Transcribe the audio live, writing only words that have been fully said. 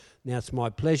Now it's my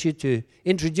pleasure to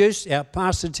introduce our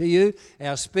pastor to you,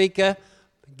 our speaker.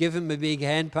 Give him a big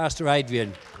hand, Pastor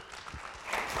Adrian.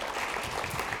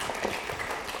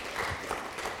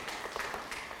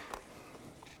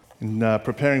 In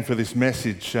preparing for this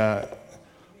message,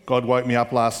 God woke me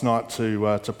up last night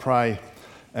to pray,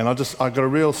 and I got a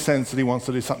real sense that He wants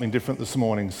to do something different this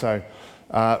morning. So,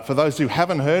 for those who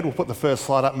haven't heard, we'll put the first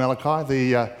slide up,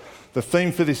 Malachi. The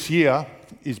theme for this year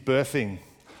is birthing,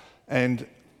 and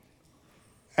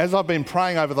as I've been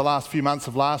praying over the last few months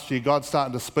of last year, God's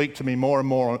starting to speak to me more and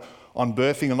more on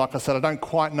birthing. And like I said, I don't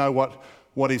quite know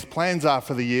what His plans are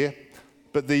for the year,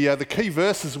 but the key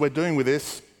verses we're doing with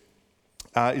this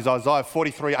is Isaiah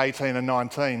 43, 18 and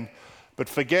 19. But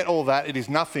forget all that, it is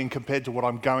nothing compared to what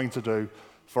I'm going to do,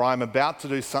 for I am about to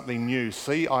do something new.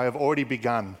 See, I have already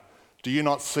begun. Do you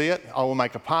not see it? I will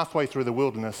make a pathway through the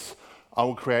wilderness. I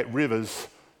will create rivers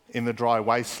in the dry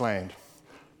wasteland.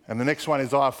 And the next one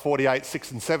is Isaiah 48,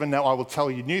 6 and 7. Now I will tell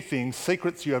you new things,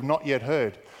 secrets you have not yet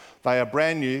heard. They are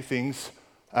brand new things,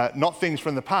 not things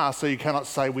from the past, so you cannot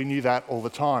say we knew that all the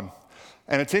time.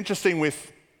 And it's interesting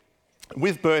with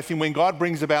birthing, when God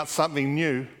brings about something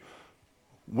new,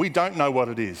 we don't know what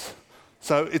it is.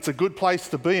 So it's a good place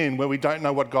to be in where we don't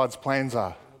know what God's plans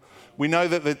are. We know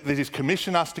that He's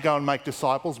commissioned us to go and make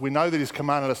disciples. We know that He's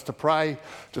commanded us to pray,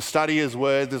 to study His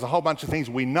word. There's a whole bunch of things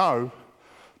we know,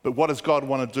 but what does God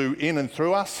want to do in and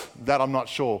through us? That I'm not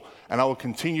sure. And I will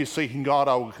continue seeking God.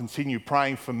 I will continue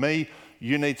praying for me.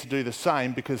 You need to do the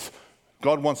same because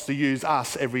God wants to use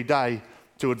us every day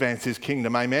to advance His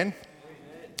kingdom. Amen?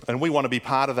 And we want to be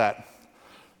part of that.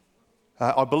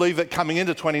 I believe that coming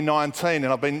into 2019,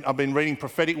 and I've been reading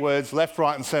prophetic words left,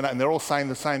 right and centre, and they're all saying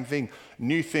the same thing.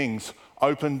 New things,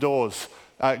 open doors.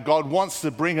 God wants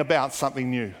to bring about something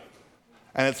new.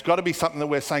 And it's got to be something that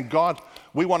we're saying, God,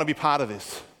 we want to be part of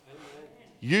this.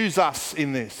 Use us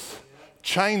in this.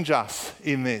 Change us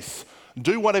in this.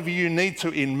 Do whatever you need to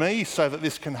in me so that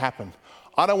this can happen.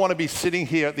 I don't want to be sitting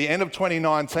here at the end of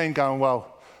 2019 going,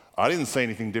 well, I didn't see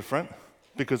anything different,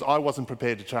 because I wasn't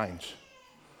prepared to change.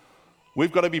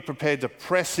 We've got to be prepared to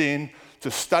press in, to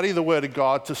study the Word of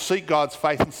God, to seek God's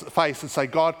face and say,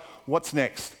 God, what's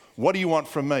next? What do you want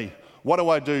from me? What do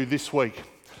I do this week?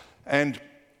 And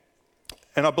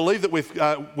I believe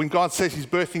that when God says He's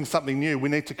birthing something new, we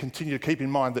need to continue to keep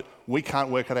in mind that we can't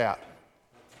work it out.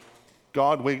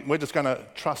 God, we're just going to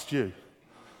trust you.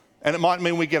 And it might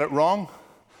mean we get it wrong,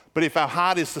 but if our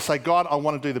heart is to say, God, I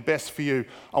want to do the best for you,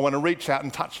 I want to reach out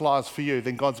and touch lives for you,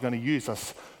 then God's going to use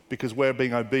us because we're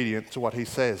being obedient to what He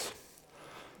says.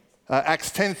 Acts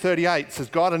 10:38 says,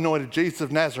 God anointed Jesus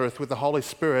of Nazareth with the Holy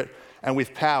Spirit and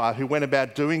with power, who went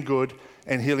about doing good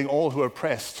and healing all who were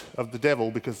oppressed of the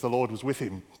devil because the Lord was with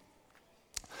Him.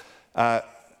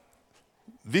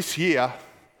 This year,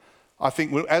 I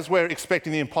think as we're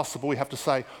expecting the impossible, we have to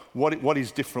say, what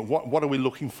is different? What are we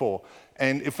looking for?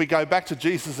 And if we go back to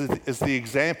Jesus as the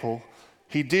example,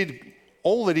 He did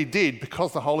all that He did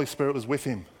because the Holy Spirit was with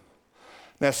Him.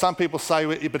 Now, some people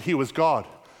say, but He was God,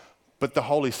 but the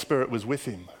Holy Spirit was with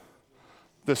Him.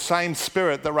 The same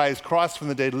Spirit that raised Christ from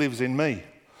the dead lives in me.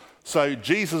 So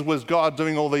Jesus was God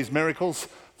doing all these miracles.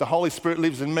 The Holy Spirit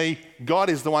lives in me. God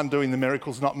is the one doing the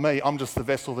miracles, not me. I'm just the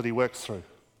vessel that He works through.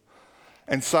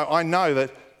 And so I know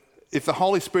that if the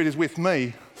Holy Spirit is with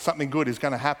me, something good is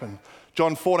going to happen.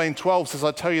 John 14:12 says,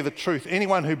 I tell you the truth,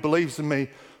 anyone who believes in me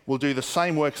will do the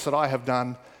same works that I have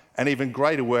done and even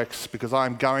greater works because I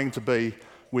am going to be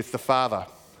with the Father.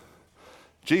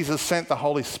 Jesus sent the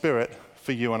Holy Spirit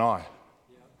for you and I.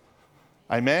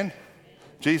 Amen?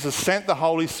 Jesus sent the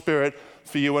Holy Spirit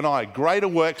for you and I. Greater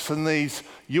works than these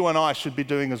you and I should be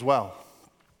doing as well.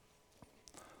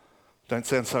 Don't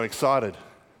sound so excited.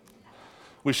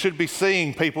 We should be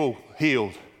seeing people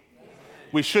healed.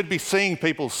 We should be seeing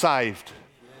people saved.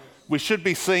 We should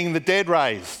be seeing the dead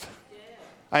raised.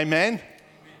 Amen?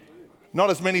 Not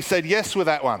as many said yes with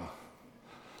that one.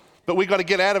 But we've got to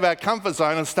get out of our comfort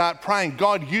zone and start praying,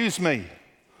 God, use me.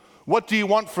 What do you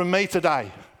want from me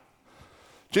today?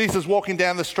 Jesus walking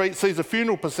down the street, sees a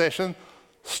funeral procession,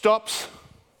 stops,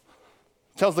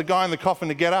 tells the guy in the coffin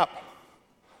to get up.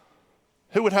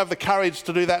 Who would have the courage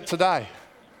to do that today?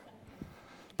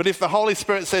 But if the Holy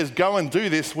Spirit says, go and do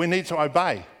this, we need to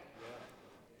obey.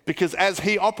 Because as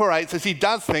He operates, as He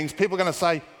does things, people are going to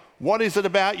say, what is it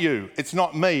about you? It's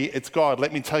not me, it's God.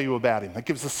 Let me tell you about Him. It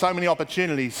gives us so many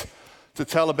opportunities to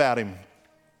tell about Him.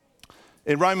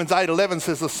 In Romans 8:11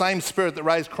 says, the same Spirit that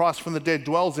raised Christ from the dead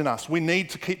dwells in us. We need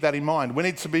to keep that in mind. We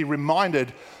need to be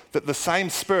reminded that the same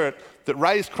Spirit that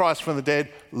raised Christ from the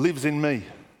dead lives in me.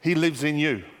 He lives in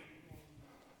you.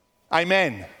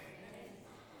 Amen.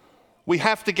 We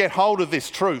have to get hold of this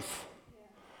truth.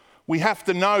 We have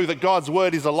to know that God's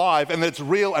word is alive and that it's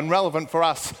real and relevant for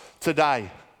us today.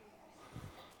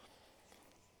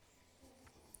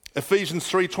 Ephesians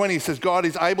 3:20 says God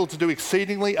is able to do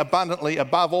exceedingly abundantly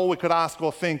above all we could ask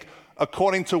or think,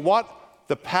 according to what?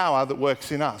 The power that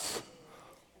works in us.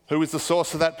 Who is the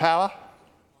source of that power?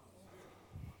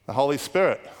 The Holy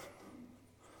Spirit.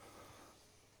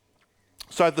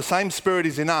 So if the same Spirit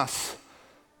is in us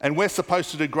and we're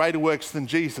supposed to do greater works than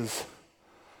Jesus,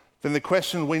 then the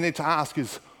question we need to ask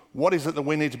is, what is it that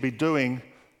we need to be doing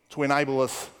to enable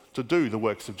us to do the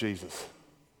works of Jesus?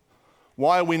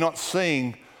 Why are we not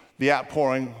seeing the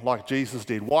outpouring like Jesus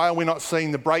did? Why are we not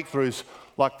seeing the breakthroughs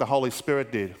like the Holy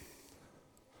Spirit did?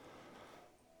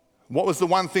 What was the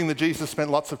one thing that Jesus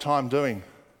spent lots of time doing?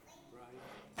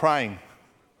 Praying.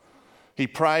 He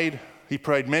prayed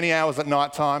many hours at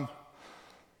night time.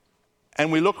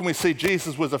 And we look and we see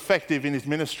Jesus was effective in his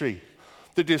ministry.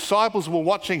 The disciples were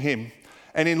watching him.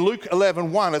 And in Luke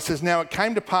 11:1, it says, "Now it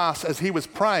came to pass as he was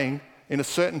praying in a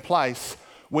certain place,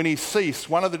 when he ceased,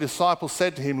 one of the disciples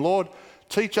said to him, 'Lord,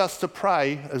 teach us to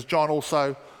pray as John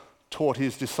also taught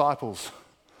his disciples.'"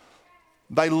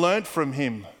 They learnt from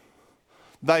him.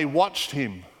 They watched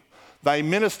him. They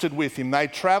ministered with him. They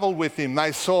traveled with him.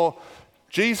 They saw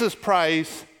Jesus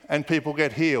prays and people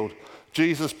get healed.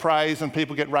 Jesus prays and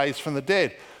people get raised from the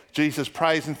dead. Jesus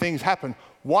prays and things happen.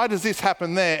 Why does this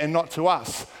happen there and not to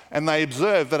us? And they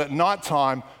observed that at night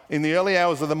time, in the early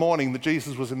hours of the morning, that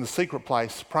Jesus was in the secret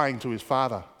place praying to his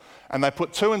Father. And they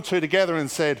put two and two together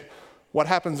and said, what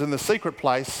happens in the secret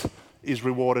place is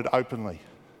rewarded openly.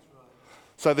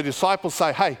 So the disciples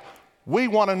say, hey, we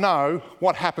want to know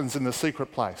what happens in the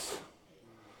secret place.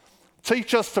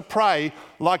 Teach us to pray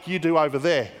like you do over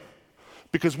there.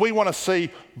 Because we want to see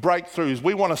breakthroughs,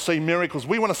 we want to see miracles,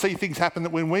 we want to see things happen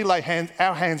that when we lay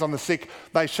our hands on the sick,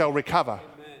 they shall recover.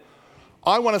 Amen.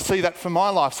 I want to see that for my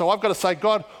life. So I've got to say,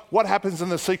 God, what happens in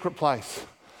the secret place?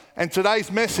 And today's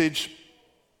message,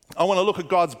 I want to look at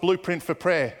God's blueprint for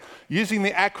prayer using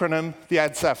the acronym, the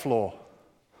ADSAF law.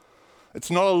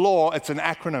 It's not a law, it's an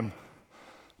acronym.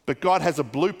 But God has a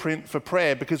blueprint for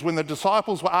prayer, because when the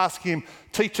disciples were asking him,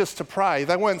 teach us to pray,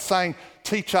 they weren't saying,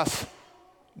 teach us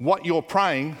what you're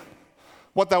praying.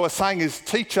 What they were saying is,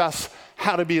 teach us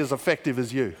how to be as effective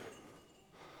as you.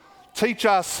 Teach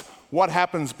us what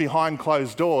happens behind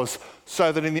closed doors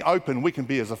so that in the open we can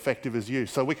be as effective as you,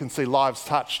 so we can see lives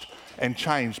touched and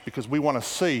changed, because we want to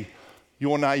see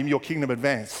your name, your kingdom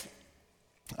advance.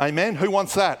 Amen? Who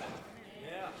wants that?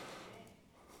 Yeah.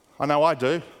 I know I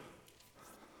do.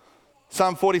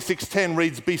 Psalm 46:10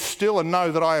 reads, "Be still and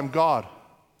know that I am God."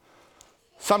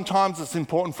 Sometimes it's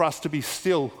important for us to be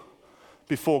still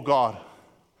before God.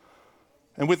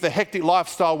 And with the hectic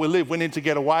lifestyle we live, we need to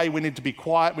get away, we need to be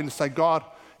quiet, we need to say, God,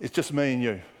 it's just me and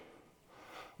you.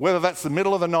 Whether that's the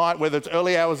middle of the night, whether it's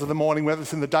early hours of the morning, whether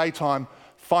it's in the daytime,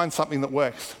 find something that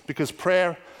works, because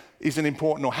prayer is an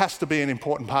important, or has to be an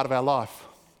important part of our life.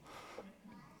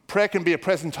 Prayer can be a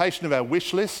presentation of our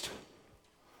wish list,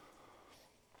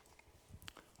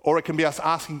 or it can be us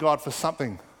asking God for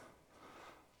something,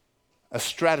 a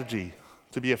strategy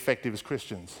to be effective as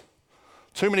Christians.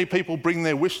 Too many people bring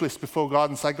their wish list before God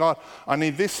and say, God, I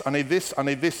need this, I need this, I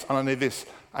need this, and I need this.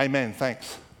 Amen,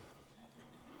 thanks.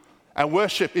 Our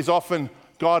worship is often,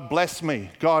 God bless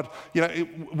me. God,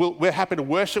 we're happy to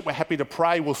worship, we're happy to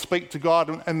pray, we'll speak to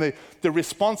God, and the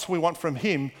response we want from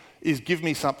him is, give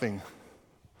me something.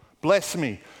 Bless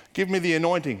me, give me the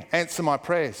anointing, answer my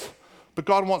prayers. But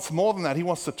God wants more than that. He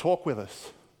wants to talk with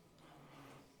us.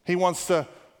 He wants to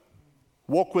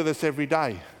walk with us every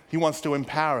day. He wants to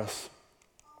empower us.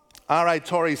 R.A.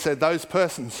 Torrey said, those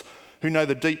persons who know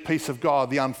the deep peace of God,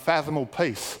 the unfathomable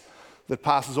peace that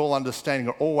passes all understanding,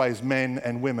 are always men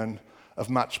and women of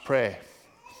much prayer.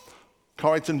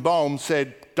 Corrie ten Boom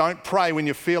said, don't pray when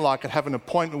you feel like it, have an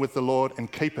appointment with the Lord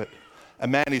and keep it. A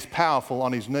man is powerful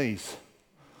on his knees.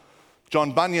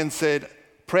 John Bunyan said,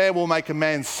 prayer will make a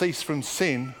man cease from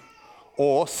sin,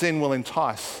 or sin will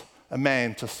entice a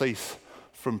man to cease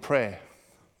from prayer.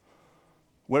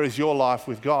 Where is your life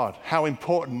with God? How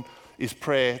important is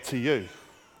prayer to you?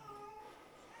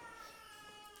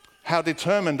 How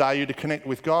determined are you to connect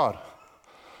with God?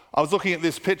 I was looking at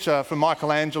this picture from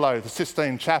Michelangelo, the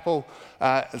Sistine Chapel.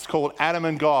 It's called Adam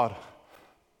and God.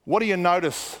 What do you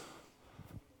notice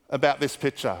about this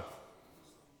picture?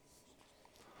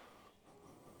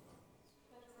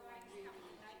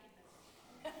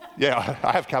 Yeah,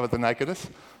 I have covered the nakedness.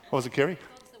 What was it, Kerry?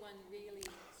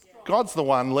 God's the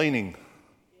one leaning.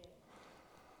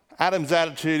 Adam's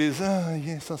attitude is, oh,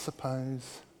 yes, I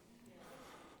suppose.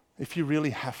 If you really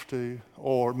have to.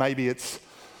 Or maybe it's,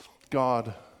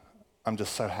 God, I'm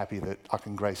just so happy that I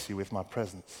can grace you with my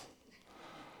presence.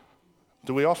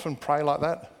 Do we often pray like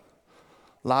that?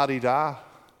 La-di-da?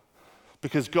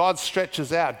 Because God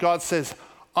stretches out. God says,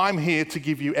 I'm here to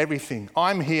give you everything.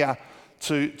 I'm here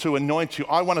to anoint you.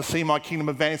 I want to see my kingdom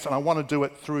advance, and I want to do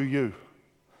it through you.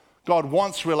 God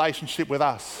wants relationship with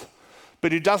us,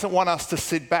 but he doesn't want us to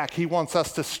sit back. He wants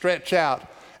us to stretch out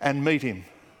and meet him.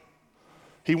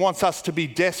 He wants us to be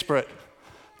desperate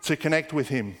to connect with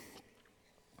him.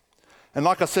 And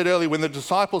like I said earlier, when the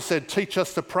disciples said, teach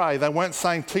us to pray, they weren't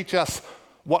saying, teach us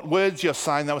what words you're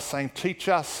saying. They were saying, teach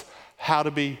us how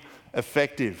to be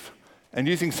effective. And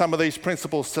using some of these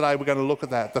principles today, we're going to look at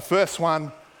that. The first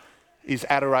one is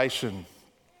adoration.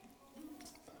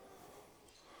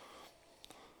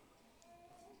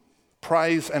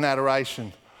 Praise and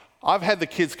adoration. I've had the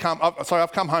kids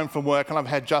I've come home from work and I've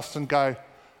had Justin go,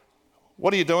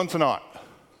 what are you doing tonight?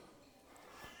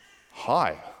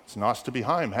 Hi, it's nice to be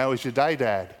home. How was your day,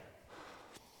 Dad?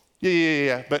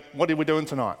 Yeah, but what are we doing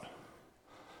tonight?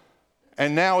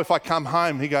 And now if I come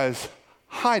home, he goes,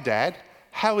 hi, Dad,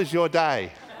 how was your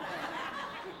day?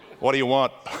 What do you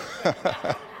want?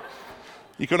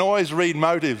 You can always read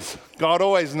motives. God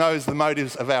always knows the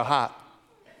motives of our heart.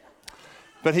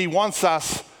 But he wants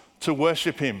us to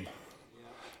worship him.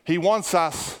 He wants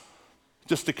us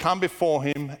just to come before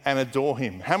him and adore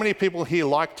him. How many people here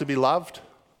like to be loved?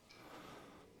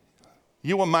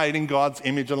 You were made in God's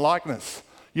image and likeness.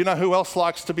 You know who else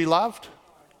likes to be loved?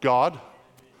 God.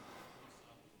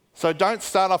 So don't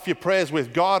start off your prayers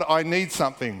with, God, I need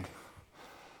something.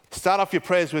 Start off your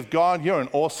prayers with, God, you're an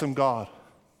awesome God.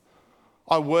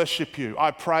 I worship you.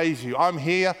 I praise you. I'm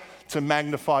here to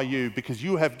magnify you because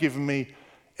you have given me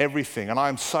everything, and I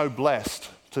am so blessed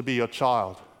to be your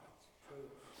child.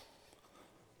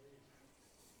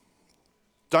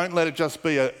 Don't let it just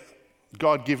be a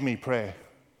God give me prayer,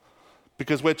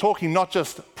 because we're talking not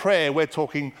just prayer, we're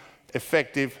talking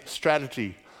effective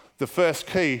strategy. The first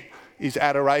key is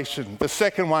adoration. The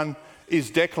second one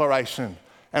is declaration.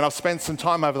 And I've spent some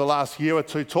time over the last year or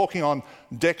two talking on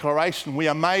declaration. We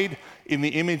are made in the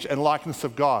image and likeness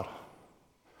of God.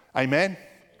 Amen?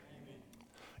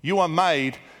 You are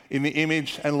made in the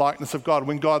image and likeness of God.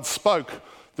 When God spoke,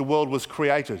 the world was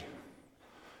created.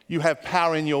 You have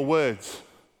power in your words.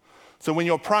 So when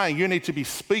you're praying, you need to be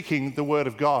speaking the word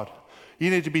of God. You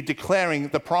need to be declaring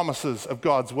the promises of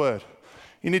God's word.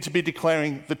 You need to be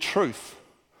declaring the truth.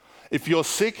 If you're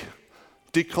sick,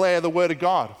 declare the word of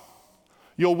God.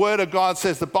 Your word of God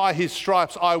says that by his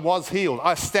stripes I was healed.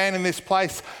 I stand in this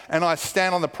place and I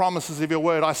stand on the promises of your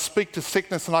word. I speak to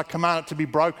sickness and I command it to be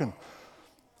broken.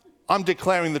 I'm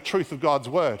declaring the truth of God's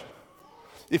word.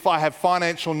 If I have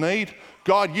financial need,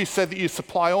 God, you said that you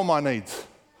supply all my needs.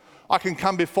 I can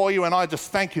come before you and I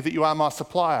just thank you that you are my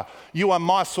supplier. You are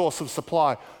my source of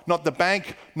supply. Not the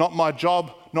bank, not my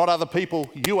job, not other people.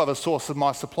 You are the source of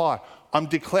my supply. I'm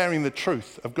declaring the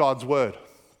truth of God's word.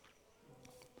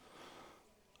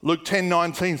 Luke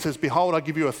 10:19 says, behold, I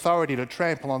give you authority to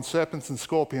trample on serpents and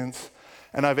scorpions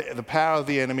and over the power of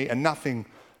the enemy, and nothing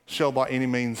shall by any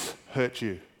means hurt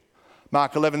you.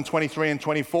 Mark 11:23 and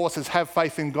 24 says, have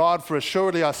faith in God, for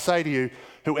assuredly I say to you,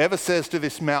 whoever says to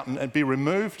this mountain, and be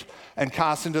removed and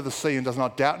cast into the sea, and does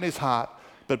not doubt in his heart,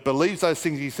 but believes those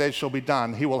things he says shall be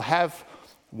done, he will have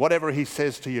whatever he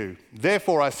says to you.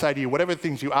 Therefore I say to you, whatever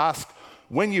things you ask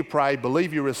when you pray,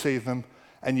 believe you receive them,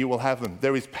 and you will have them.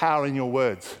 There is power in your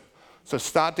words. So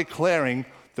start declaring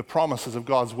the promises of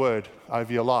God's word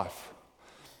over your life.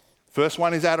 First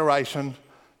one is adoration.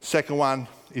 Second one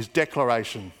is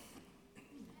declaration.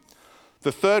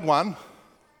 The third one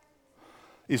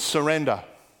is surrender.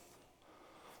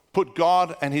 Put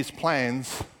God and his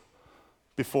plans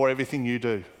before everything you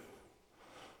do.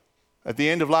 At the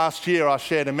end of last year, I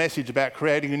shared a message about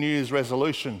creating a New Year's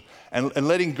resolution and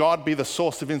letting God be the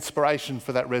source of inspiration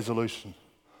for that resolution.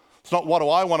 It's not what do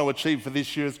I want to achieve for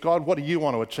this year, it's God, what do you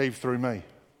want to achieve through me?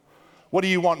 What do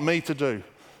you want me to do?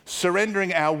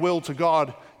 Surrendering our will to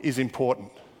God is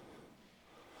important.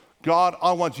 God,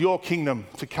 I want your kingdom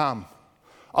to come.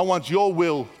 I want your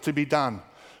will to be done.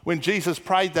 When Jesus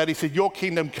prayed that, he said, your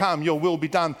kingdom come, your will be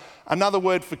done. Another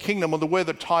word for kingdom, or the word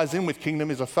that ties in with kingdom,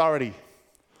 is authority.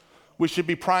 We should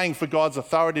be praying for God's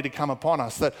authority to come upon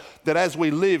us, that as we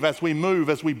live, as we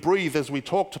move, as we breathe, as we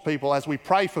talk to people, as we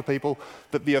pray for people,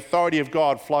 that the authority of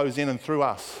God flows in and through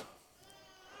us.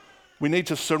 We need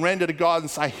to surrender to God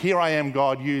and say, here I am,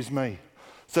 God, use me.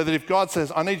 So that if God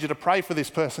says, I need you to pray for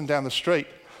this person down the street,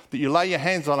 that you lay your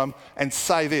hands on them and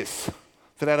say this,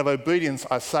 that out of obedience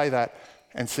I say that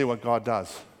and see what God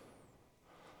does.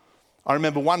 I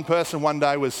remember one person one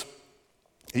day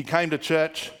he came to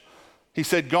church He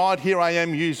said, God, here I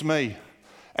am, use me.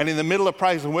 And in the middle of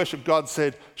praise and worship, God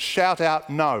said, shout out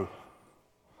no.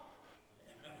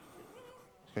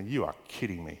 And you are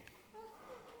kidding me.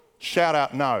 Shout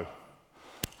out no.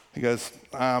 He goes,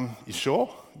 you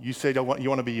sure? You said you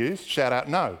want to be used? Shout out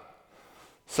no.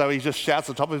 So he just shouts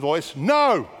at the top of his voice,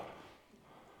 no!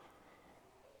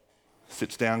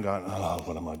 Sits down going, oh,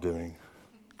 what am I doing?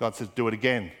 God says, do it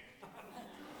again.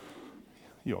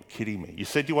 You're kidding me. You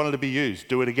said you wanted to be used.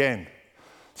 Do it again.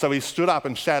 So he stood up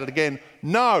and shouted again,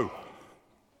 no!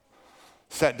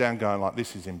 Sat down going like,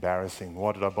 this is embarrassing.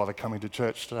 Why did I bother coming to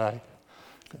church today?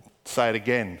 Say it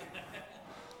again.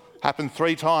 Happened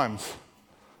 3 times.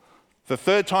 The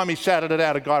 3rd time he shouted it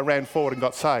out, a guy ran forward and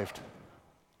got saved.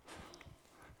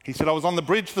 He said, I was on the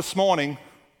bridge this morning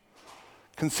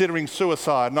considering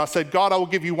suicide, and I said, God, I will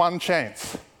give you one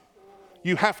chance.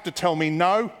 You have to tell me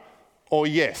no or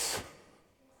yes.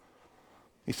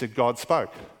 He said, God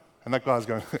spoke. And that guy's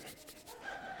going,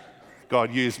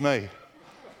 God used me.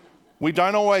 We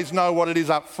don't always know what it is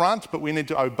up front, but we need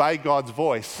to obey God's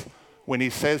voice when he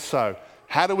says so.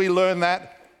 How do we learn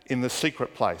that? In the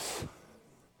secret place.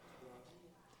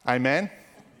 Amen?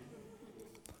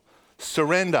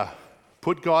 Surrender.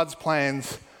 Put God's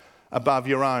plans above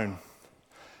your own.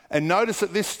 And notice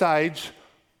at this stage,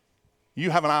 you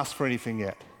haven't asked for anything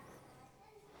yet.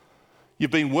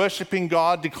 You've been worshipping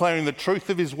God, declaring the truth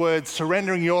of his word,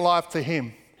 surrendering your life to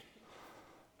him.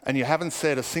 And you haven't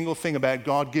said a single thing about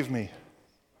God, give me.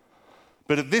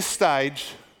 But at this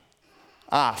stage,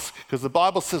 ask. Because the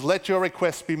Bible says, let your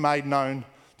requests be made known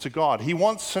to God. He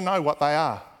wants to know what they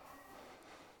are.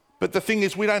 But the thing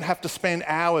is, we don't have to spend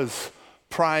hours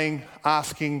praying,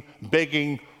 asking,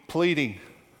 begging, pleading.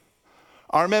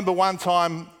 I remember one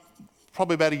time,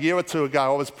 probably about a year or 2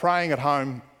 ago, I was praying at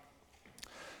home,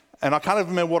 and I can't even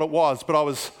remember what it was, but I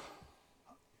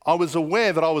was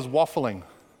aware that I was waffling.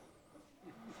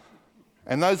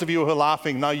 And those of you who are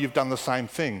laughing know you've done the same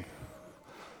thing.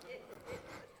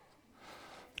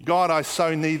 God, I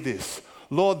so need this.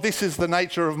 Lord, this is the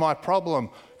nature of my problem.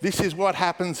 This is what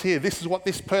happens here. This is what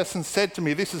this person said to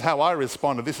me. This is how I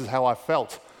responded. This is how I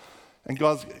felt. And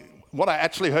what I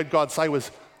actually heard God say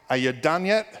was, are you done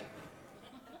yet?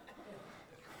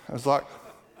 I was like,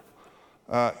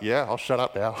 yeah, I'll shut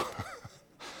up now.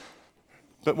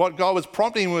 But what God was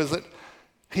prompting was that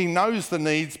he knows the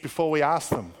needs before we ask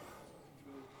them.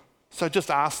 So just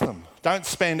ask them. Don't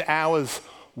spend hours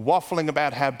waffling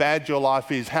about how bad your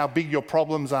life is, how big your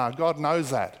problems are. God knows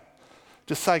that.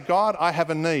 Just say, God, I have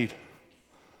a need.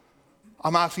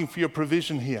 I'm asking for your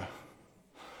provision here.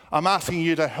 I'm asking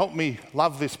you to help me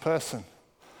love this person.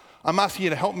 I'm asking you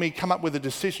to help me come up with a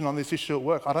decision on this issue at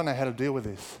work. I don't know how to deal with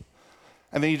this.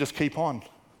 And then you just keep on.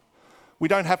 We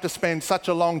don't have to spend such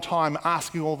a long time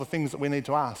asking all the things that we need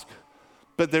to ask.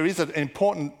 But there is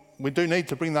we do need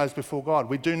to bring those before God.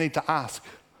 We do need to ask.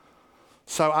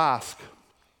 So ask.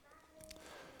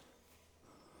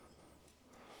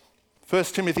 1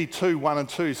 Timothy 2, 1 and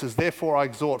 2 says, therefore I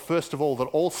exhort, first of all, that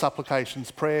all supplications,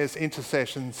 prayers,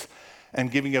 intercessions, and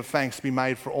giving of thanks be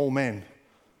made for all men.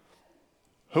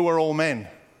 Who are all men?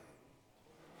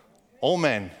 All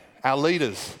men. Our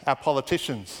leaders, our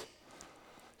politicians.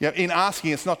 In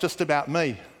asking, it's not just about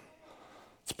me.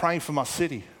 It's praying for my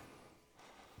city.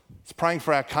 It's praying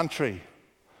for our country.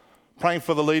 Praying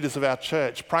for the leaders of our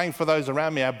church. Praying for those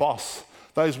around me, our boss,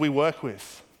 those we work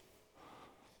with.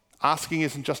 Asking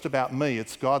isn't just about me,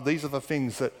 it's God. These are the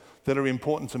things that are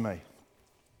important to me.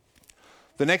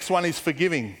 The next one is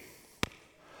forgiving.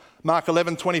 Mark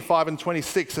 11, 25 and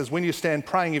 26 says, when you stand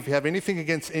praying, if you have anything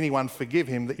against anyone, forgive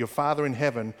him, that your Father in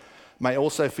heaven may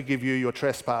also forgive you your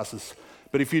trespasses.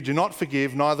 But if you do not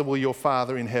forgive, neither will your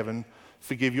Father in heaven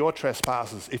forgive your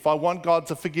trespasses. If I want God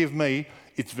to forgive me,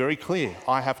 it's very clear.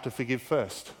 I have to forgive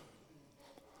first.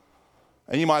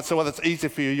 And you might say, well, that's easy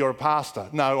for you, you're a pastor.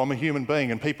 No, I'm a human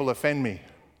being and people offend me.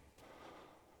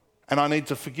 And I need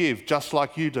to forgive just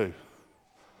like you do.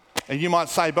 And you might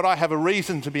say, but I have a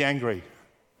reason to be angry.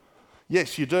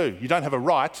 Yes, you do. You don't have a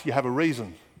right, you have a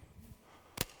reason.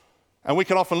 And we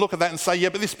can often look at that and say, yeah,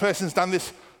 but this person's done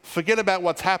this. Forget about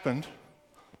what's happened.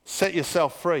 Set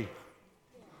yourself free.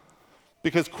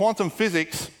 Because quantum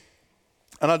physics,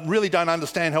 and I really don't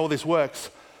understand how all this works,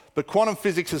 but quantum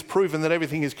physics has proven that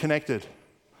everything is connected.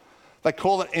 They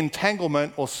call it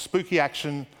entanglement or spooky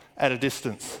action at a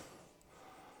distance.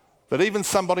 That even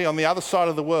somebody on the other side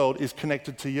of the world is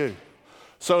connected to you.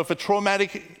 So if a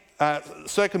traumatic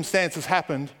circumstance has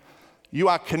happened, you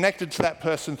are connected to that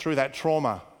person through that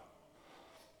trauma.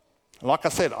 Like I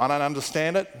said, I don't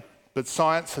understand it, but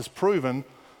science has proven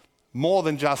more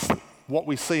than just what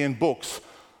we see in books.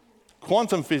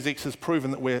 Quantum physics has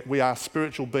proven that we are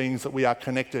spiritual beings, that we are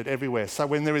connected everywhere. So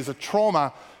when there is a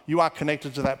trauma, you are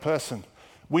connected to that person.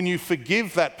 When you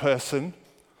forgive that person,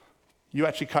 you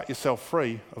actually cut yourself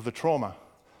free of the trauma.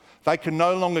 They can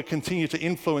no longer continue to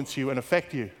influence you and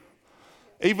affect you.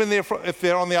 Even if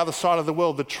they're on the other side of the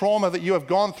world, the trauma that you have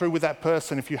gone through with that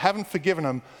person, if you haven't forgiven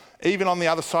them, even on the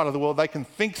other side of the world, they can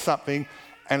think something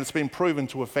and it's been proven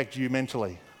to affect you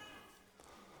mentally.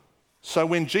 So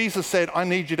when Jesus said, I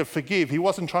need you to forgive, he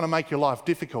wasn't trying to make your life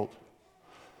difficult.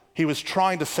 He was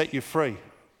trying to set you free.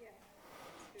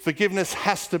 Forgiveness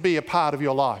has to be a part of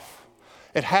your life.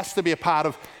 It has to be a part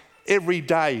of every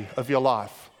day of your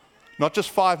life. Not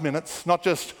just 5 minutes, not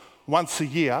just once a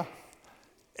year,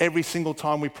 every single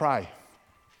time we pray.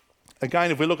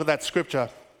 Again, if we look at that scripture,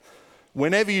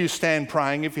 whenever you stand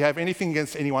praying, if you have anything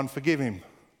against anyone, forgive him.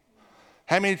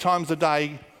 How many times a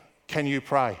day can you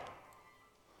pray?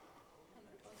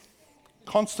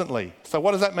 Constantly. So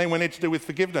what does that mean we need to do with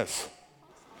forgiveness?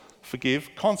 Forgive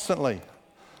constantly.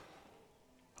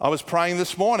 I was praying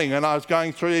this morning and I was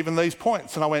going through even these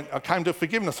points and I came to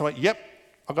forgiveness. I went, yep,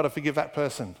 I've got to forgive that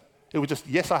person. It was just,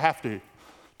 yes, I have to.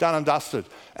 Done and dusted.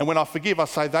 And when I forgive, I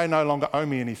say, they no longer owe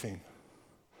me anything.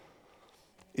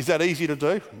 Is that easy to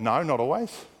do? No, not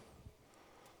always.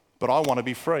 But I want to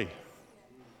be free.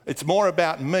 It's more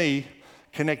about me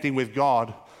connecting with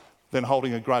God than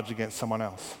holding a grudge against someone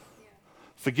else.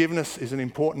 Forgiveness is an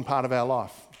important part of our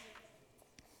life.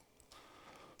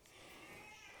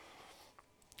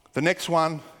 The next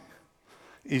one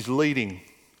is leading.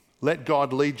 Let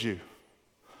God lead you.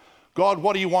 God,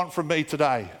 what do you want from me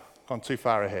today? Gone too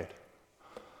far ahead.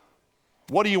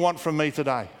 What do you want from me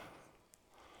today?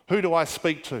 Who do I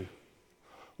speak to?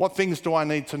 What things do I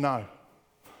need to know?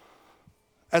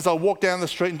 As I walk down the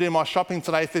street and do my shopping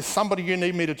today, if there's somebody you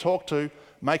need me to talk to,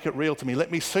 make it real to me.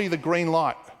 Let me see the green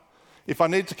light. If I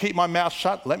need to keep my mouth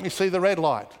shut, let me see the red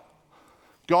light.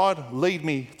 God, lead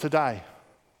me today.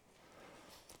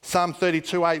 Psalm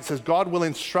 32:8 says, God will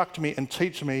instruct me and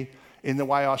teach me in the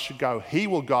way I should go. He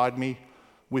will guide me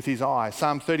with his eye.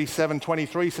 Psalm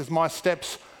 37:23 says, my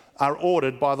steps are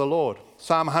ordered by the Lord.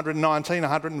 Psalm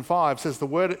 119:105 says,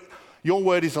 your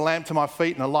word is a lamp to my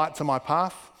feet and a light to my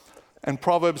path. And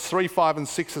Proverbs 3:5 and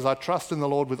 6 says, I trust in the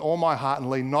Lord with all my heart and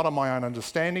lean not on my own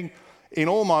understanding. In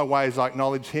all my ways I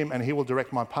acknowledge him and he will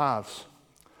direct my paths.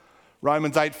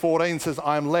 Romans 8:14 says,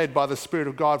 I am led by the Spirit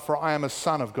of God, for I am a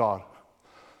son of God.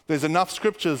 There's enough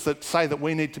scriptures that say that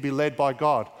we need to be led by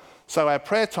God. So our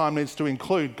prayer time needs to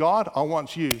include, God, I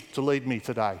want you to lead me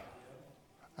today.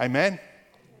 Amen?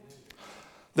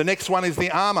 The next one is the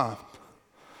armour.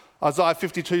 Isaiah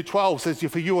 52:12 says,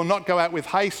 for you will not go out with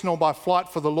haste nor by flight,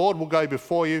 for the Lord will go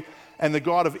before you and the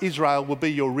God of Israel will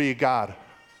be your rear guard.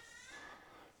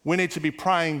 We need to be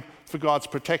praying for God's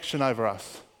protection over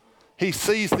us. He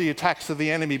sees the attacks of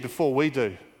the enemy before we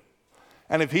do.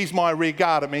 And if he's my rear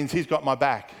guard, it means he's got my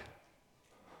back.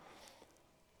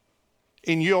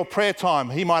 In your prayer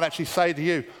time, he might actually say to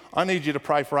you, I need you to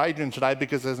pray for Adrian today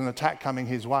because there's an attack coming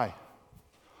his way.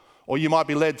 Or you might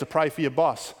be led to pray for your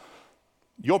boss.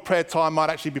 Your prayer time might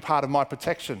actually be part of my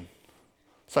protection.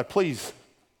 So please,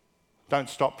 don't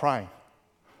stop praying.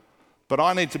 But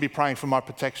I need to be praying for my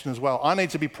protection as well. I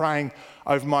need to be praying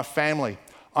over my family.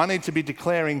 I need to be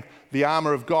declaring the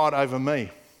armour of God over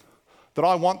me. That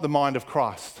I want the mind of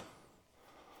Christ.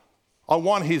 I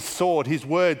want his sword, his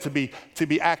word to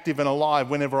be active and alive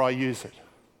whenever I use it.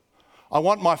 I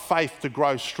want my faith to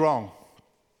grow strong.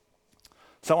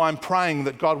 So I'm praying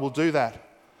that God will do that.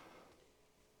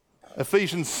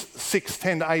 Ephesians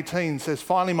 6:10-18 says,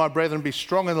 finally, my brethren, be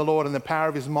strong in the Lord and the power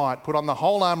of his might. Put on the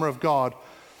whole armour of God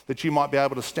that you might be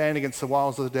able to stand against the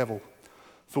wiles of the devil.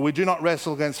 For we do not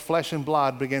wrestle against flesh and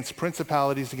blood, but against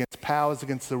principalities, against powers,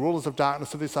 against the rulers of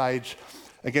darkness of this age,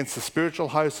 against the spiritual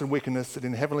hosts and wickedness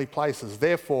in heavenly places.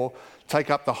 Therefore, take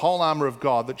up the whole armour of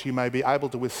God that you may be able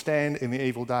to withstand in the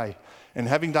evil day. And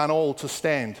having done all, to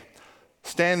stand.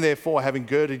 Stand therefore, having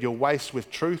girded your waist with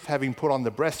truth, having put on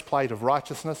the breastplate of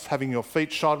righteousness, having your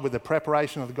feet shod with the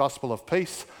preparation of the gospel of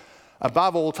peace,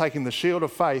 above all taking the shield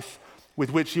of faith,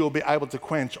 with which you will be able to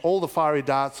quench all the fiery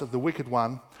darts of the wicked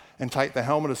one, and take the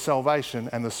helmet of salvation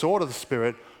and the sword of the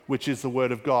Spirit, which is the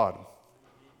word of God.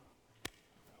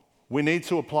 We need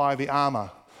to apply the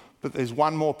armour, but there's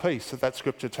one more piece that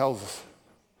scripture tells us.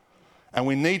 And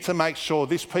we need to make sure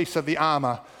this piece of the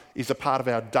armour is a part of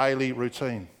our daily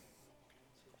routine.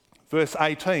 Verse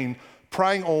 18,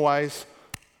 praying always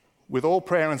with all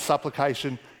prayer and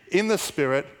supplication in the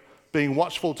Spirit, being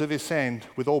watchful to this end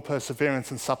with all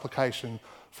perseverance and supplication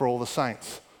for all the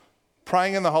saints.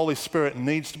 Praying in the Holy Spirit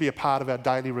needs to be a part of our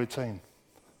daily routine.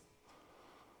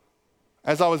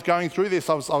 As I was going through this,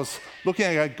 I was looking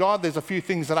and going, God, there's a few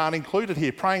things that aren't included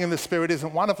here. Praying in the Spirit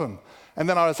isn't one of them. And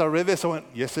then as I read this, I went,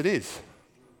 yes, it is.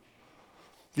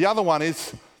 The other one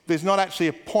is there's not actually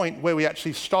a point where we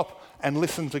actually stop and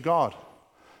listen to God.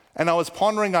 And I was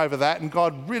pondering over that, and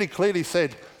God really clearly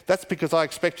said, that's because I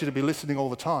expect you to be listening all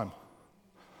the time.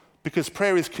 Because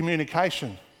prayer is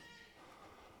communication.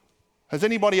 Has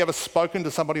anybody ever spoken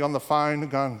to somebody on the phone and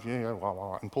gone, yeah,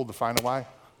 well, and pulled the phone away?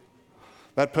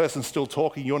 That person's still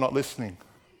talking, you're not listening.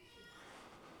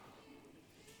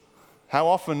 How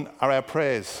often are our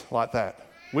prayers like that?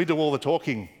 We do all the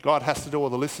talking, God has to do all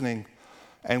the listening,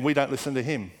 and we don't listen to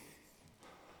him.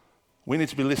 We need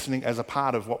to be listening as a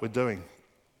part of what we're doing.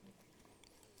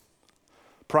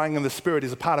 Praying in the Spirit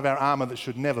is a part of our armour that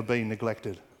should never be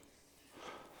neglected.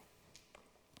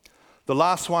 The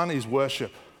last one is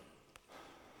worship.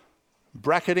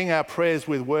 Bracketing our prayers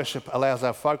with worship allows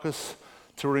our focus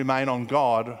to remain on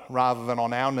God rather than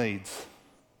on our needs.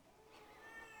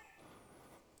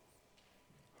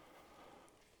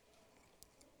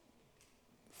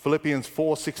 Philippians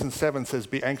 4, 6 and 7 says,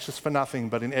 be anxious for nothing,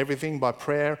 but in everything by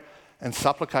prayer and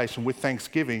supplication with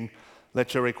thanksgiving,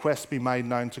 let your requests be made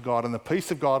known to God. And the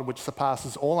peace of God, which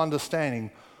surpasses all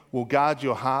understanding, will guard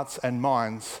your hearts and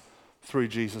minds through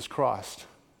Jesus Christ.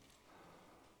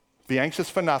 Be anxious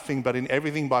for nothing, but in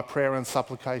everything by prayer and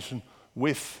supplication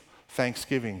with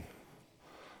thanksgiving.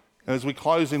 And as we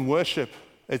close in worship,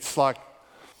 it's like,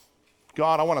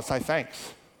 God, I want to say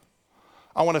thanks.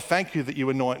 I want to thank you that you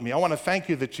anoint me. I want to thank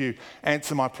you that you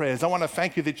answer my prayers. I want to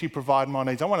thank you that you provide my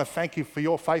needs. I want to thank you for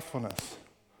your faithfulness.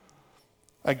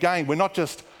 Again, we're not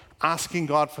just asking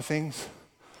God for things.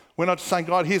 We're not just saying,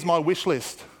 God, here's my wish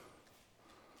list.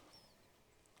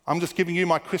 I'm just giving you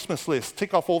my Christmas list.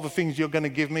 Tick off all the things you're going to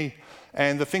give me,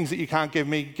 and the things that you can't give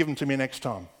me, give them to me next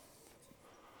time.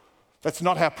 That's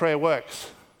not how prayer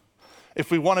works. If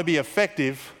we want to be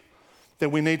effective,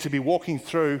 then we need to be walking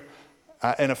through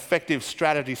an effective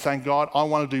strategy saying, God, I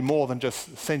want to do more than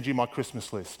just send you my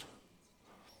Christmas list.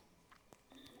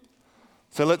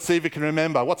 So let's see if we can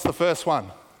remember. What's the first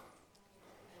one?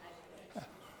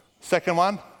 Second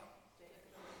one?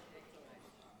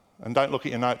 And don't look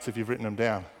at your notes if you've written them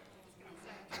down.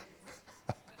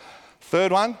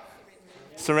 Third one?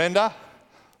 Surrender.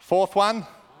 Fourth one?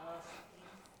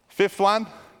 Fifth one?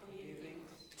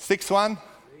 Sixth one?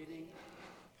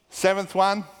 Seventh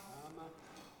one?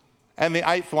 And the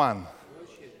eighth one.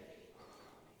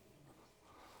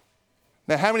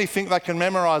 Now, how many think they can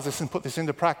memorize this and put this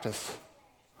into practice?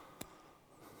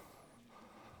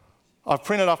 I've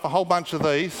printed off a whole bunch of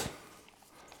these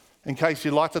in case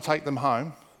you'd like to take them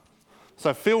home.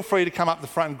 So feel free to come up the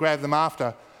front and grab them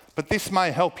after. But this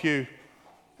may help you,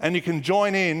 and you can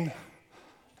join in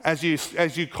as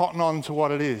you cotton on to what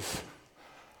it is.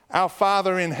 Our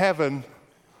Father in heaven,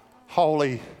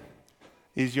 holy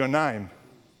is your name.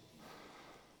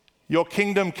 Your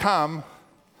kingdom come,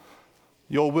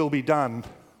 your will be done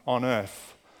on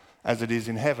earth as it is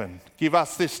in heaven. Give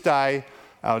us this day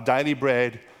our daily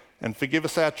bread, and forgive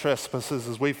us our trespasses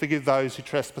as we forgive those who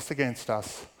trespass against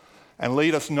us. And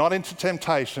lead us not into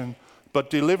temptation, but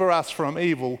deliver us from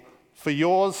evil. For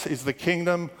yours is the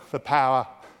kingdom, the power,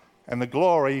 and the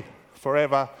glory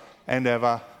forever and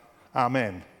ever.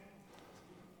 Amen.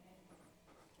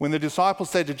 When the disciples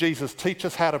said to Jesus, teach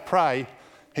us how to pray,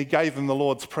 he gave them the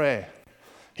Lord's Prayer.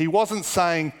 He wasn't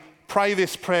saying, pray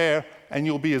this prayer and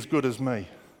you'll be as good as me.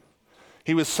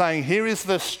 He was saying, here is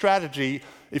the strategy.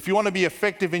 If you want to be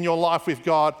effective in your life with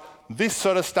God, this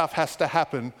sort of stuff has to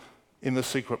happen in the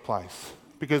secret place.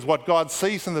 Because what God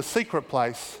sees in the secret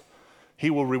place, he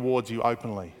will reward you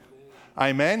openly.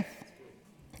 Amen?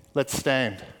 Let's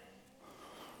stand.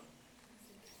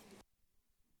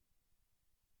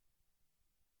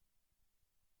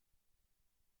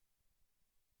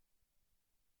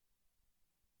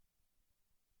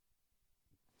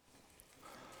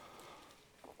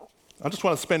 I just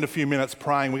want to spend a few minutes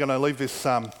praying. We're going to leave this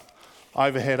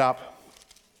overhead up.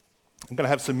 I'm going to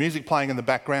have some music playing in the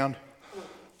background.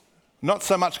 Not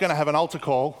so much going to have an altar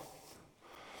call,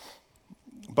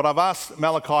 but I've asked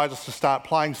Malachi just to start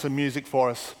playing some music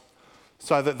for us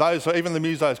so that those, or even the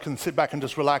musos, can sit back and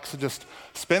just relax and just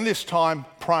spend this time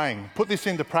praying. Put this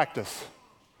into practice.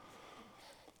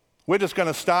 We're just going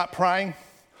to start praying.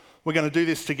 We're going to do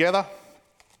this together.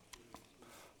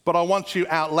 But I want you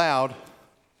out loud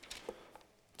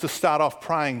to start off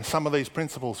praying some of these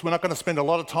principles. We're not going to spend a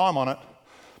lot of time on it,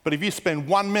 but if you spend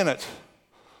 1 minute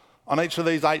on each of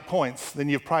these 8 points, then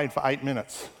you've prayed for 8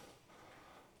 minutes.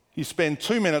 You spend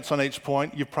 2 minutes on each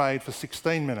point, you've prayed for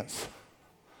 16 minutes.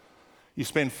 You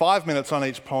spend 5 minutes on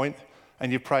each point,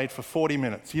 and you've prayed for 40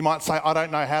 minutes. You might say, I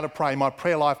don't know how to pray. My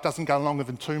prayer life doesn't go longer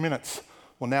than 2 minutes.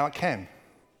 Well, now it can.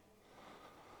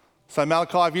 So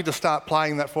Malachi, if you just start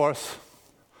playing that for us.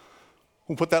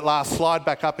 We'll put that last slide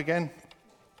back up again.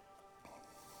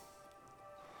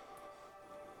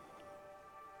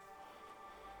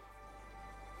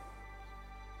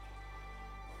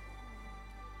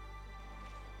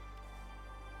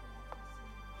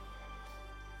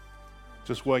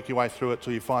 Just work your way through it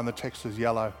till you find the text is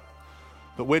yellow.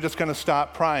 But we're just going to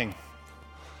start praying.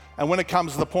 And when it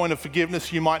comes to the point of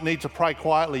forgiveness, you might need to pray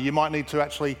quietly. You might need to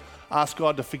actually ask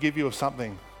God to forgive you of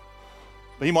something.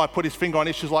 But He might put His finger on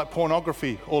issues like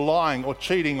pornography or lying or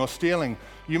cheating or stealing.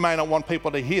 You may not want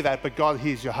people to hear that, but God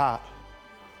hears your heart.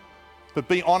 But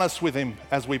be honest with Him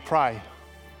as we pray.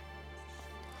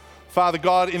 Father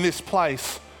God, in this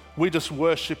place, we just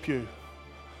worship You.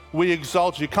 We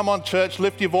exalt You. Come on, church,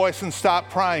 lift your voice and start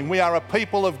praying. We are a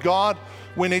people of God.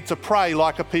 We need to pray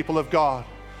like a people of God.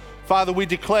 Father, we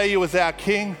declare You as our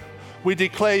King. We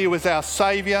declare You as our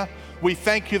Saviour. We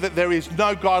thank You that there is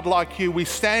no God like You. We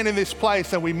stand in this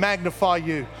place and we magnify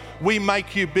You. We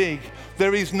make You big.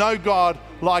 There is no God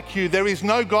like You. There is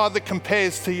no God that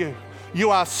compares to You. You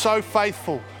are so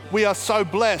faithful. We are so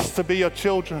blessed to be Your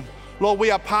children. Lord,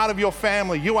 we are part of Your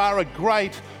family. You are a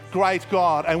great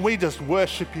God, and we just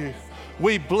worship You.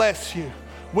 We bless You.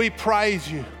 We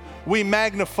praise You. We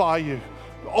magnify You.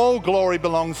 All glory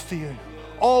belongs to You.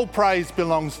 All praise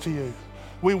belongs to You.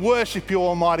 We worship You,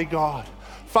 Almighty God.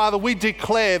 Father, we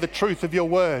declare the truth of Your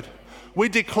word. We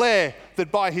declare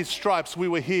that by His stripes we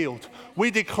were healed. We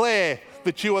declare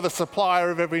that You are the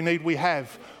supplier of every need we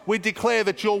have. We declare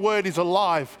that Your word is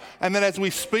alive, and that as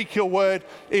we speak Your word,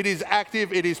 it is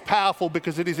active, it is powerful,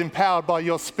 because it is empowered by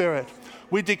Your Spirit.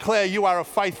 We declare You are a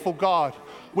faithful God.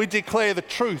 We declare the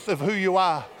truth of who You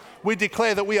are. We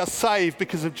declare that we are saved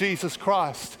because of Jesus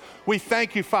Christ. We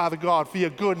thank You, Father God, for Your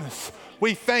goodness.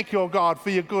 We thank You, oh God,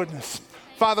 for Your goodness.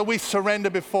 Father, we surrender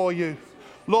before You.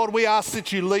 Lord, we ask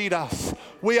that You lead us.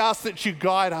 We ask that You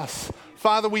guide us.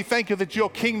 Father, we thank You that Your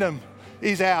kingdom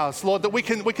is ours. Lord, that we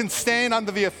can stand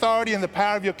under the authority and the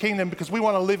power of Your kingdom, because we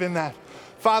want to live in that.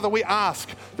 Father, we ask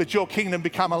that Your kingdom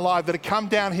become alive, that it come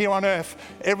down here on earth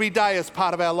every day as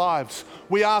part of our lives.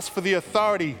 We ask for the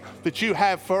authority that You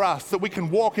have for us, that we can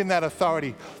walk in that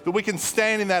authority, that we can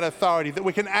stand in that authority, that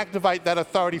we can activate that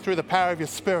authority through the power of Your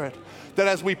Spirit, that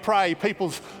as we pray,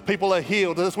 people are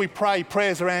healed, that as we pray,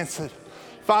 prayers are answered.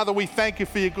 Father, we thank You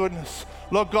for Your goodness.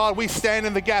 Lord God, we stand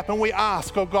in the gap and we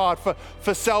ask, oh God,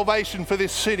 for salvation for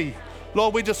this city.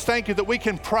 Lord, we just thank You that we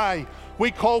can pray. We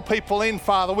call people in,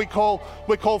 Father. We call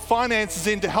finances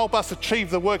in to help us achieve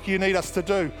the work You need us to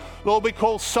do. Lord, we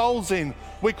call souls in.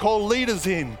 We call leaders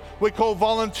in. We call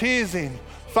volunteers in.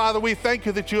 Father, we thank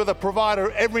You that You are the provider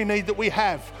of every need that we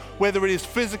have, whether it is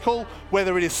physical,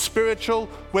 whether it is spiritual,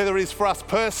 whether it is for us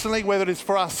personally, whether it is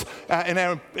for us in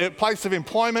our place of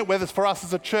employment, whether it's for us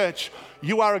as a church.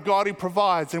 You are a God who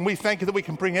provides, and we thank You that we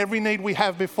can bring every need we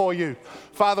have before You.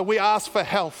 Father, we ask for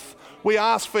health. We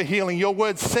ask for healing. Your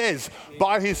word says,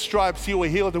 by His stripes You were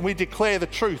healed, and we declare the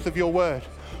truth of Your word.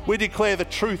 We declare the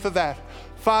truth of that.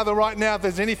 Father, right now, if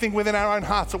there's anything within our own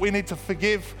hearts that we need to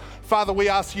forgive, Father, we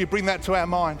ask You bring that to our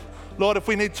mind. Lord, if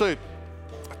we need to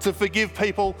forgive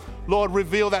people, Lord,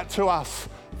 reveal that to us.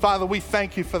 Father, we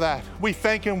thank You for that. We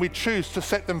thank You and we choose to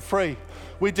set them free.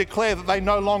 We declare that they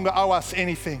no longer owe us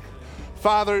anything.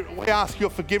 Father, we ask Your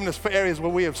forgiveness for areas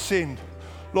where we have sinned.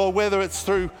 Lord, whether it's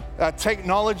through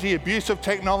technology, abuse of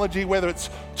technology, whether it's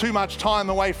too much time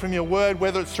away from Your word,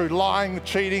 whether it's through lying,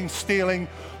 cheating, stealing,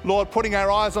 Lord, putting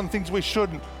our eyes on things we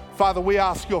shouldn't. Father, we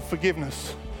ask Your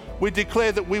forgiveness. We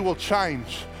declare that we will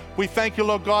change. We thank You,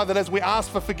 Lord God, that as we ask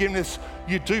for forgiveness,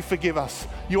 You do forgive us.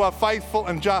 You are faithful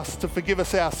and just to forgive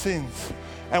us our sins.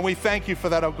 And we thank You for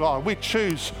that, oh God. We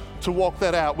choose to walk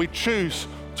that out. We choose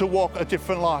to walk a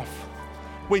different life.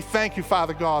 We thank You,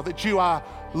 Father God, that You are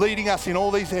leading us in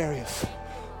all these areas.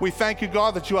 We thank You,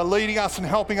 God, that You are leading us and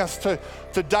helping us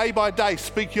to day by day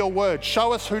speak Your word.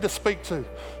 Show us who to speak to.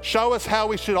 Show us how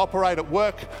we should operate at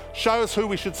work. Show us who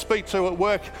we should speak to at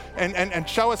work, and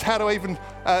show us how to even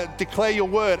declare Your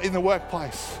word in the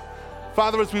workplace.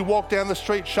 Father, as we walk down the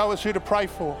street, show us who to pray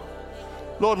for.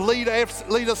 Lord, lead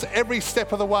us every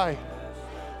step of the way.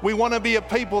 We want to be a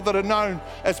people that are known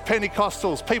as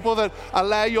Pentecostals, people that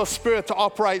allow Your Spirit to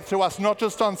operate through us, not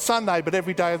just on Sunday, but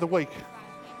every day of the week.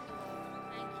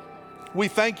 We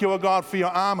thank You, O God, for Your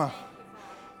armor.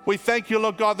 We thank You,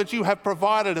 Lord God, that You have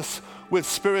provided us with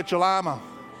spiritual armor.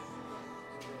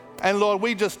 And Lord,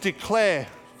 we just declare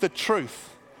the truth,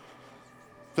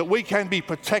 that we can be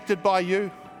protected by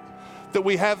You, that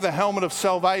we have the helmet of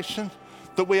salvation,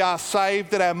 that we are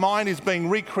saved, that our mind is being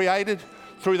recreated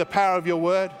through the power of your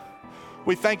word.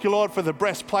 We thank you, Lord, for the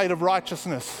breastplate of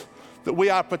righteousness, that we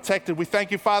are protected. We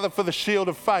thank you, Father, for the shield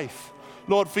of faith.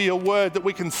 Lord, for your word, that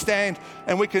we can stand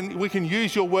and we can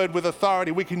use your word with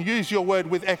authority. We can use your word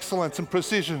with excellence and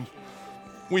precision.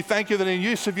 We thank you that in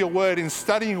use of your word, in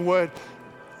studying your word,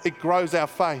 it grows our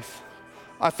faith.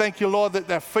 I thank you, Lord, that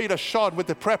our feet are shod with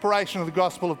the preparation of the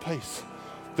gospel of peace,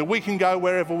 that we can go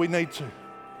wherever we need to.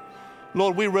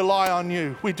 Lord, we rely on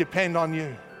you. We depend on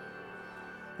you.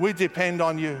 We depend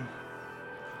on you.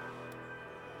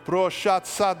 Broshat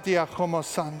sadia como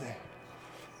sande.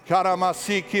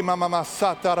 Karamasiki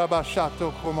mamamasata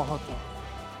rabashato como hoto.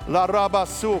 La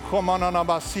rabasu como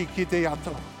nanabasiki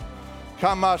deato.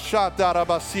 Kamashata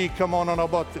rabasi como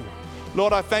nanabotu.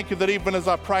 Lord, I thank you that even as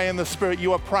I pray in the Spirit,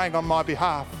 you are praying on my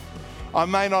behalf. I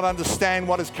may not understand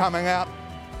what is coming out,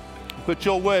 but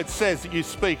your word says that you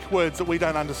speak words that we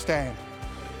don't understand.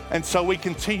 And so we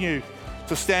continue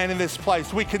to stand in this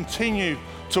place. We continue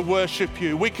to worship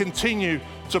you. We continue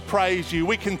to praise you.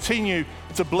 We continue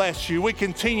to bless you. We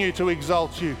continue to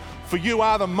exalt you. For you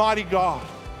are the mighty God.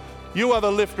 You are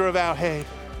the lifter of our head.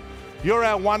 You're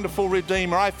our wonderful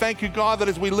Redeemer. I thank you, God, that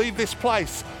as we leave this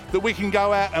place, that we can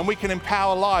go out and we can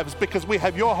empower lives because we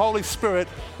have your Holy Spirit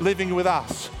living with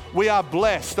us. We are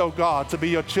blessed, oh God, to be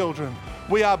your children.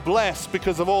 We are blessed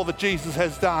because of all that Jesus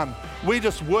has done. We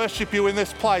just worship you in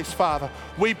this place, Father.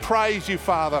 We praise you,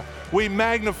 Father. We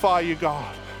magnify you,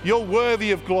 God. You're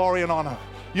worthy of glory and honor.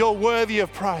 You're worthy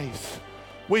of praise.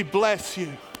 We bless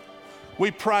you. We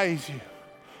praise you.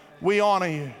 We honor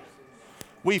you.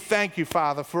 We thank you,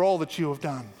 Father, for all that you have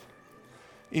done.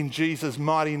 In Jesus'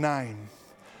 mighty name,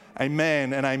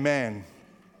 amen and amen.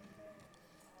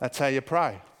 That's how you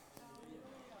pray.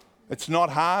 It's not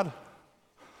hard,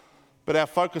 but our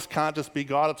focus can't just be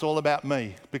God, it's all about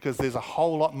me, because there's a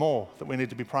whole lot more that we need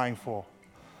to be praying for.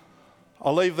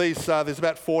 I'll leave these, there's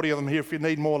about 40 of them here. If you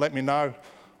need more, let me know.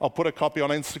 I'll put a copy on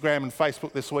Instagram and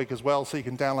Facebook this week as well, so you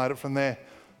can download it from there.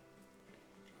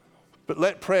 But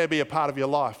let prayer be a part of your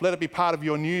life. Let it be part of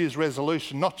your New Year's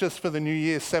resolution, not just for the New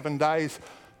Year's 7 days,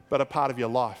 but a part of your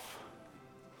life.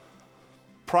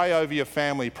 Pray over your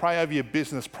family, pray over your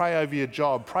business, pray over your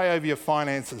job, pray over your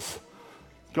finances.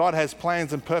 God has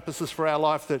plans and purposes for our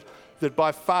life that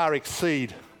by far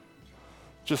exceed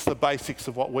just the basics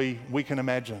of what we can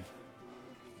imagine.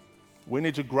 We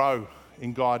need to grow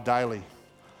in God daily.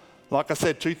 Like I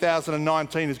said,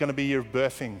 2019 is going to be a year of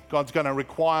birthing. God's going to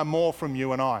require more from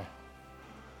you and I.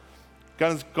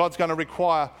 God's going to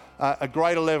require a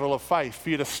greater level of faith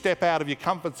for you to step out of your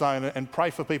comfort zone and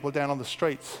pray for people down on the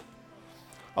streets.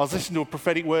 I was listening to a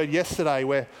prophetic word yesterday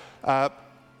where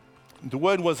the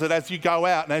word was that as you go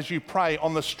out and as you pray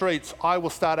on the streets, I will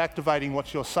start activating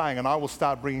what you're saying and I will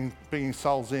start bringing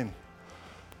souls in.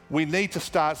 We need to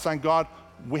start saying, God,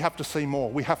 we have to see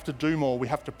more. We have to do more. We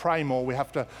have to pray more. We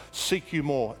have to seek you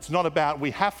more. It's not about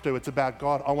we have to. It's about,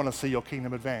 God, I want to see your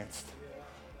kingdom advanced.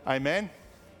 Amen.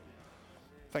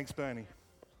 Thanks, Bernie.